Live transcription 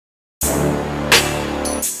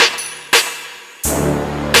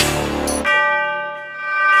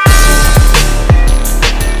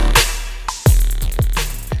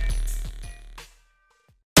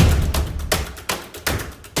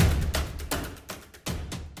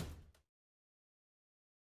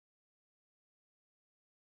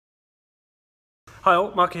Hi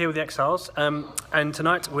all, Marky here with the Exiles, and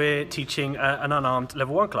tonight we're teaching an unarmed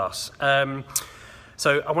level 1 class.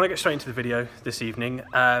 So I want to get straight into the video this evening,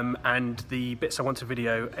 and the bits I want to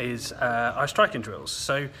video is our striking drills.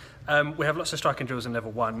 So we have lots of striking drills in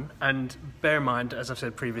level 1, and bear in mind, as I've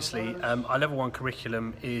said previously, our level 1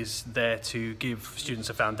 curriculum is there to give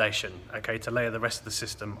students a foundation, okay, to layer the rest of the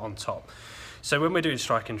system on top. So when we're doing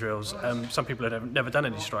striking drills, some people have never done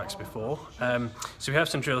any strikes before, so we have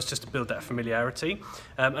some drills just to build that familiarity,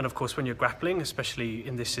 and of course when you're grappling, especially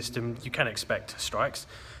in this system, you can expect strikes,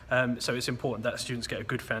 so it's important that students get a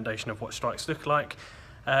good foundation of what strikes look like.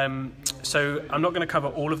 So I'm not going to cover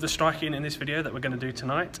all of the striking in this video that we're going to do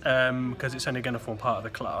tonight, because it's only going to form part of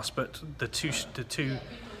the class, but the two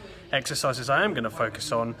exercises I am going to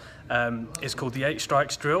focus on is called the 8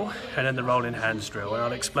 strikes drill and then the rolling hands drill, and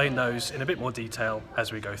I'll explain those in a bit more detail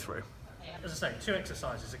as we go through. As I say, 2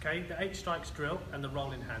 exercises, okay? The 8 strikes drill and the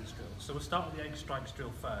rolling hands drill. So we'll start with the 8 strikes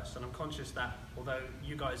drill first, and I'm conscious that although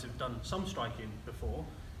you guys have done some striking before,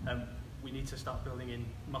 we need to start building in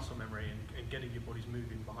muscle memory and getting your bodies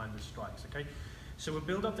moving behind the strikes, okay? So we'll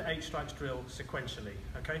build up the 8 strikes drill sequentially,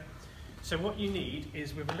 okay? So what you need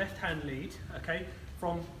is with a left hand lead, okay,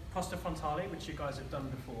 from posta frontale, which you guys have done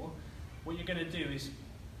before, what you're going to do is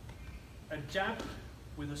a jab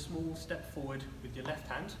with a small step forward with your left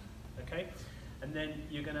hand, okay, and then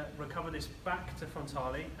you're going to recover this back to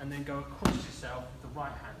frontale and then go across yourself with the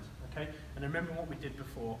right hand, okay, and remember what we did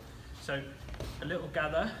before. So a little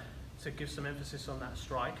gather to give some emphasis on that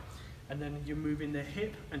strike, and then you're moving the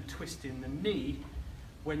hip and twisting the knee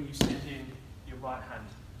when you send in your right hand.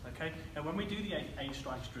 Okay, and when we do the 8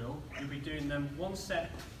 strikes drill, you'll be doing them one set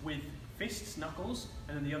with fists, knuckles,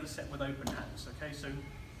 and then the other set with open hands. Okay, so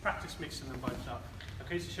practice mixing them both up.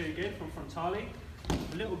 Okay, so show you again from frontale,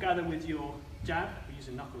 a little gather with your jab, we're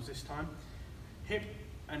using knuckles this time, hip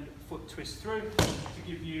and foot twist through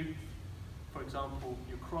to give you, for example,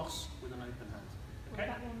 your cross with an open hand. Okay?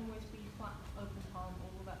 Will that one always be flat, open palm,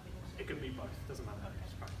 or will that be also? It can be both, doesn't matter, okay.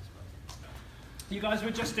 Just practice both. You guys were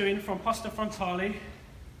just doing from posta frontale.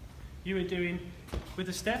 You were doing, with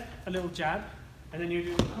a step, a little jab, and then you're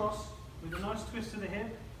doing a cross with a nice twist of the hip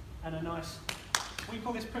and a nice, we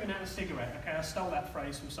call this putting out a cigarette, okay? I stole that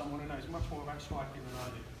phrase from someone who knows much more about striking than I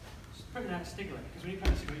do. Just putting out a cigarette, because when you put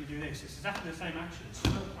out a cigarette, you do this. It's exactly the same action. So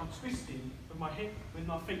look, I'm twisting with my hip, with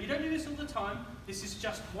my feet. You don't do this all the time. This is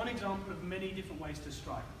just one example of many different ways to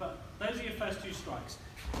strike. But those are your first 2 strikes.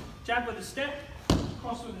 Jab with a step,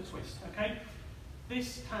 cross with a twist, okay?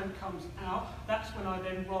 This hand comes out, that's when I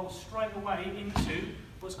then roll straight away into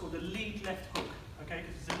what's called the lead left hook, okay,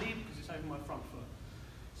 because it's a lead because it's over my front foot.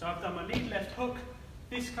 So I've done my lead left hook,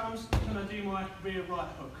 this comes when I do my rear right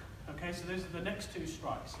hook, okay, so those are the next 2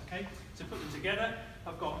 strikes, okay. To put them together,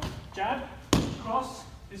 I've got jab, cross,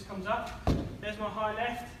 this comes up, there's my high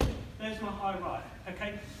left, there's my high right,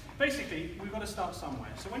 okay. Basically, we've got to start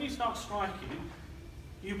somewhere. So when you start striking,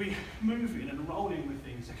 you'll be moving and rolling with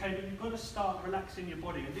things, okay? But you've got to start relaxing your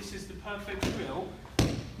body, and this is the perfect drill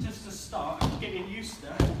just to start getting used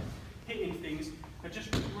to hitting things and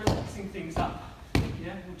just relaxing things up.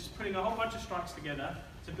 Yeah, we're just putting a whole bunch of strikes together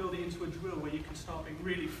to build it into a drill where you can start being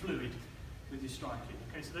really fluid with your striking.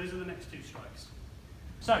 Okay, so those are the next 2 strikes.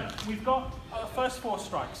 So we've got our first 4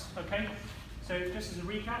 strikes, okay? So just as a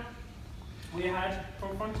recap, we had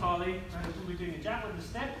from frontale, we're doing a jab with a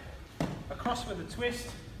step, a cross with a twist,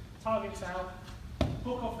 targets out,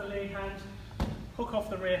 hook off the lead hand, hook off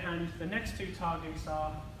the rear hand. The next 2 targets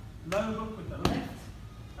are low hook with the left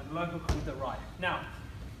and low hook with the right. Now,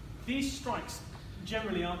 these strikes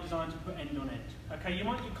generally aren't designed to put end on end. Okay, you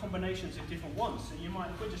might do combinations of different ones. So you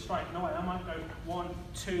might put your strike in a way. I might go 1,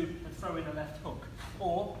 2 and throw in a left hook.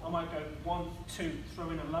 Or I might go 1, 2, throw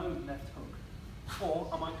in a low left hook. Or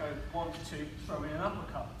I might go 1, 2, throw in an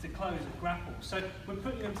uppercut to close a grapple. So we're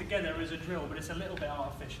putting them together as a drill, but it's a little bit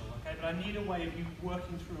artificial, okay? But I need a way of you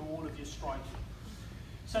working through all of your striking.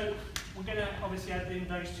 So we're going to obviously add in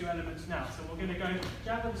those 2 elements now. So we're going to go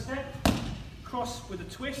jab with a step, cross with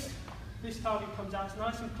a twist. This target comes out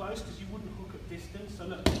nice and close because you wouldn't hook at distance. So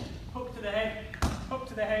look, hook to the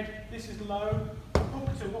head, this is low,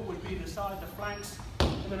 hook to what would be the side, the flanks,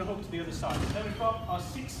 and then a hook to the other side. So then we've got our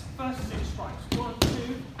first 6 strikes. 1,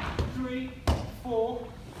 2, 3, 4,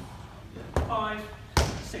 5,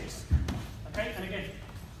 6. Okay, and again,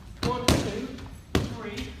 1, 2,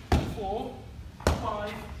 3, 4,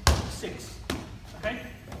 5, 6. Okay,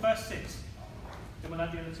 first 6. Then we'll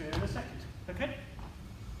add the other 2 in a second. Okay,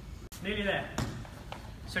 nearly there.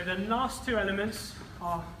 So the last 2 elements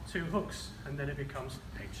are 2 hooks, and then it becomes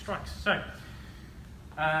 8 strikes. So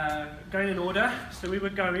going in order, so we were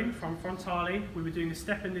going from frontale, we were doing a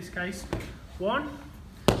step in this case, 1,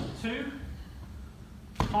 2,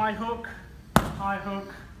 high hook,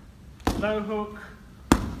 low hook,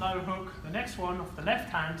 low hook. The next one off the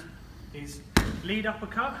left hand is lead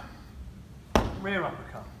uppercut, rear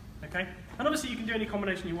uppercut, okay? And obviously you can do any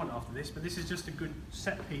combination you want after this, but this is just a good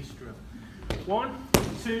set piece drill. 1,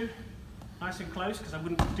 2, nice and close, because I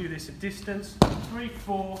wouldn't do this at distance. 3,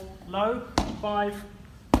 4, low, 5,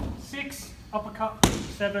 6, uppercut,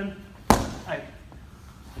 7, 8.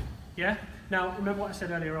 Yeah? Now, remember what I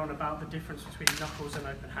said earlier on about the difference between knuckles and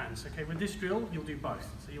open hands. Okay, with this drill, you'll do both.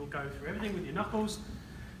 So you'll go through everything with your knuckles,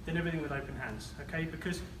 then everything with open hands, okay?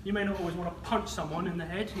 Because you may not always want to punch someone in the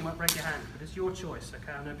head, you might break your hand, but it's your choice,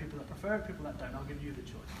 okay? I know people that prefer it, people that don't, I'll give you the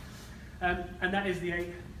choice. And that is the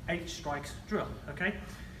eight strikes drill, okay?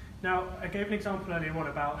 Now, I gave an example earlier on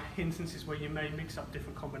about instances where you may mix up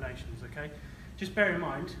different combinations, okay? Just bear in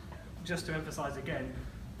mind, just to emphasize again,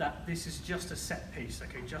 that this is just a set piece,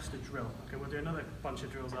 okay? Just a drill, okay? We'll do another bunch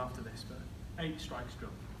of drills after this, but 8 strikes drill,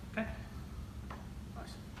 okay?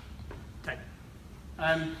 Nice. Take.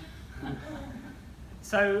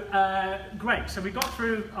 Great, so we got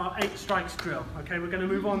through our 8 strikes drill, okay? We're going to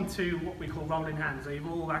move on to what we call rolling hands. Now, you've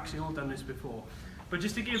all actually done this before, but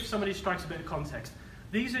just to give some of these strikes a bit of context,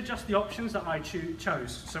 these are just the options that I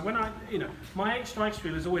chose. So when my 8 strikes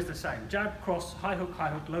drill is always the same. Jab, cross, high hook,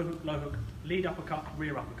 low hook, lead uppercut,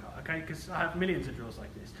 rear uppercut, okay? Because I have millions of drills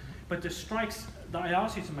like this. But the strikes that I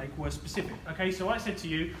asked you to make were specific, okay? So I said to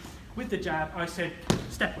you, with the jab, I said,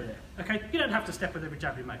 step with it, okay? You don't have to step with every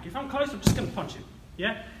jab you make. If I'm close, I'm just going to punch it,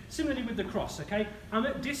 yeah? Similarly with the cross, okay? I'm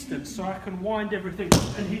at distance so I can wind everything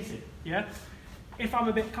and hit it, yeah? If I'm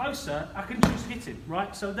a bit closer, I can just hit it,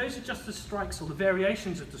 right? So those are just the strikes or the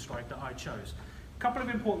variations of the strike that I chose. A couple of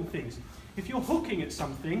important things. If you're hooking at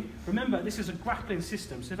something, remember this is a grappling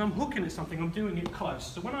system, so if I'm hooking at something, I'm doing it close.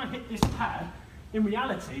 So when I hit this pad, in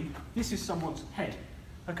reality, this is someone's head,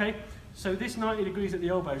 okay? So this 90 degrees at the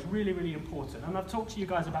elbow is really, really important. And I've talked to you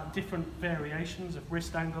guys about different variations of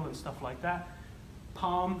wrist angle and stuff like that,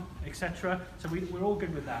 palm, etc. So we're all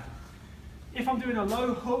good with that. If I'm doing a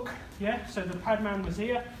low hook, yeah, so the pad man was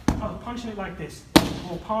here, I was punching it like this,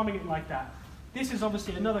 or palming it like that. This is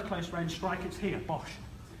obviously another close range strike, it's here, bosh,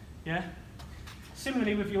 yeah?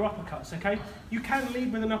 Similarly with your uppercuts, okay? You can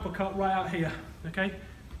lead with an uppercut right out here, okay?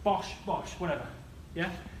 Bosh, bosh, whatever, yeah?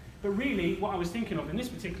 But really, what I was thinking of in this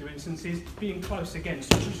particular instance is being close again,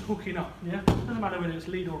 so just hooking up, yeah? Doesn't matter whether it's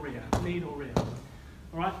lead or rear,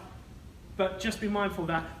 all right? But just be mindful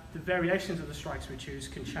that the variations of the strikes we choose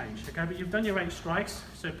can change, okay? But you've done your 8 strikes,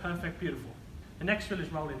 so perfect, beautiful. The next drill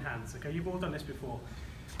is rolling hands, okay? You've all done this before.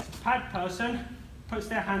 The pad person puts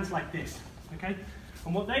their hands like this, okay?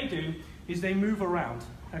 And what they do is they move around,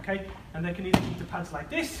 okay? And they can either keep the pads like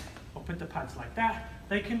this, or put the pads like that.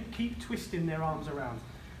 They can keep twisting their arms around.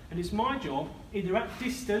 And it's my job, either at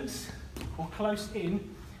distance or close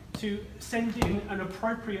in, to send in an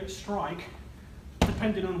appropriate strike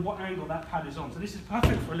depending on what angle that pad is on. So this is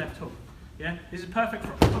perfect for a left hook, yeah? This is perfect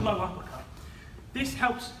for a low uppercut. This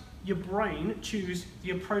helps your brain choose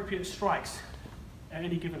the appropriate strikes at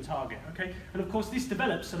any given target, okay? And of course this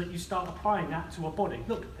develops so that you start applying that to a body.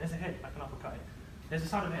 Look, there's a head, I can uppercut it. There's a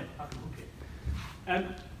side of the head, I can hook it.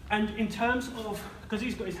 And in terms of, because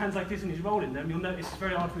he's got his hands like this and he's rolling them, you'll notice it's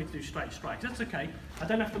very hard for me to do straight strikes. That's okay, I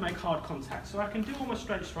don't have to make hard contact. So I can do almost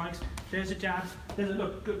straight strikes. There's a jab, there's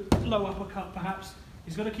a good low uppercut perhaps.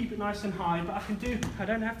 He's got to keep it nice and high, but I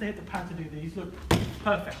don't have to hit the pad to do these. Look,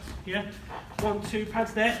 perfect, yeah? 1, 2,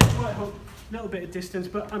 pads there, right hook, little bit of distance,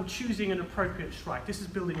 but I'm choosing an appropriate strike. This is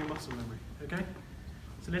building your muscle memory, okay?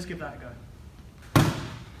 So let's give that a go.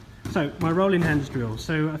 So, my rolling hands drill.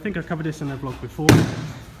 So I think I covered this in a vlog before,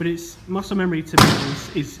 but it's muscle memory to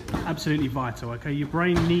me is absolutely vital, okay? Your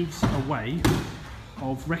brain needs a way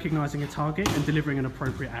of recognizing a target and delivering an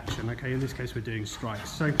appropriate action, okay? In this case, we're doing strikes.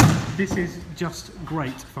 So this is just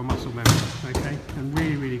great for muscle memory, okay? And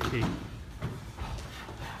really, really key.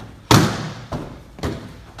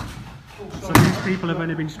 So these people have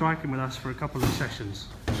only been striking with us for a couple of sessions.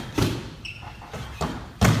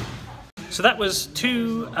 So that was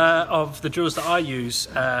 2 of the drills that I use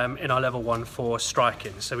in our level 1 for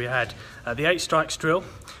striking. So we had the 8 strikes drill,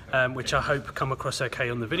 which I hope come across okay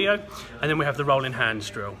on the video, and then we have the rolling hands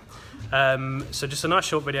drill. So just a nice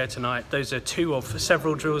short video tonight. Those are 2 of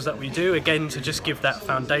several drills that we do, again to just give that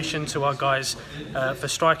foundation to our guys for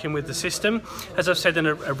striking with the system. As I've said in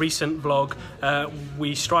a recent vlog,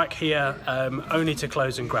 we strike here only to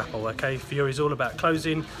close and grapple, okay? Fiore is all about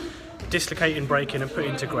closing, dislocating, breaking and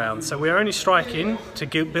putting to ground. So we're only striking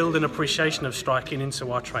to build an appreciation of striking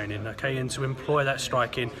into our training, okay, and to employ that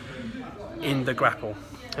striking in the grapple.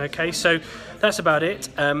 Okay, so that's about it.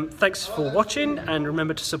 Thanks for watching, and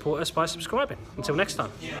remember to support us by subscribing. Until next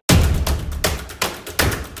time.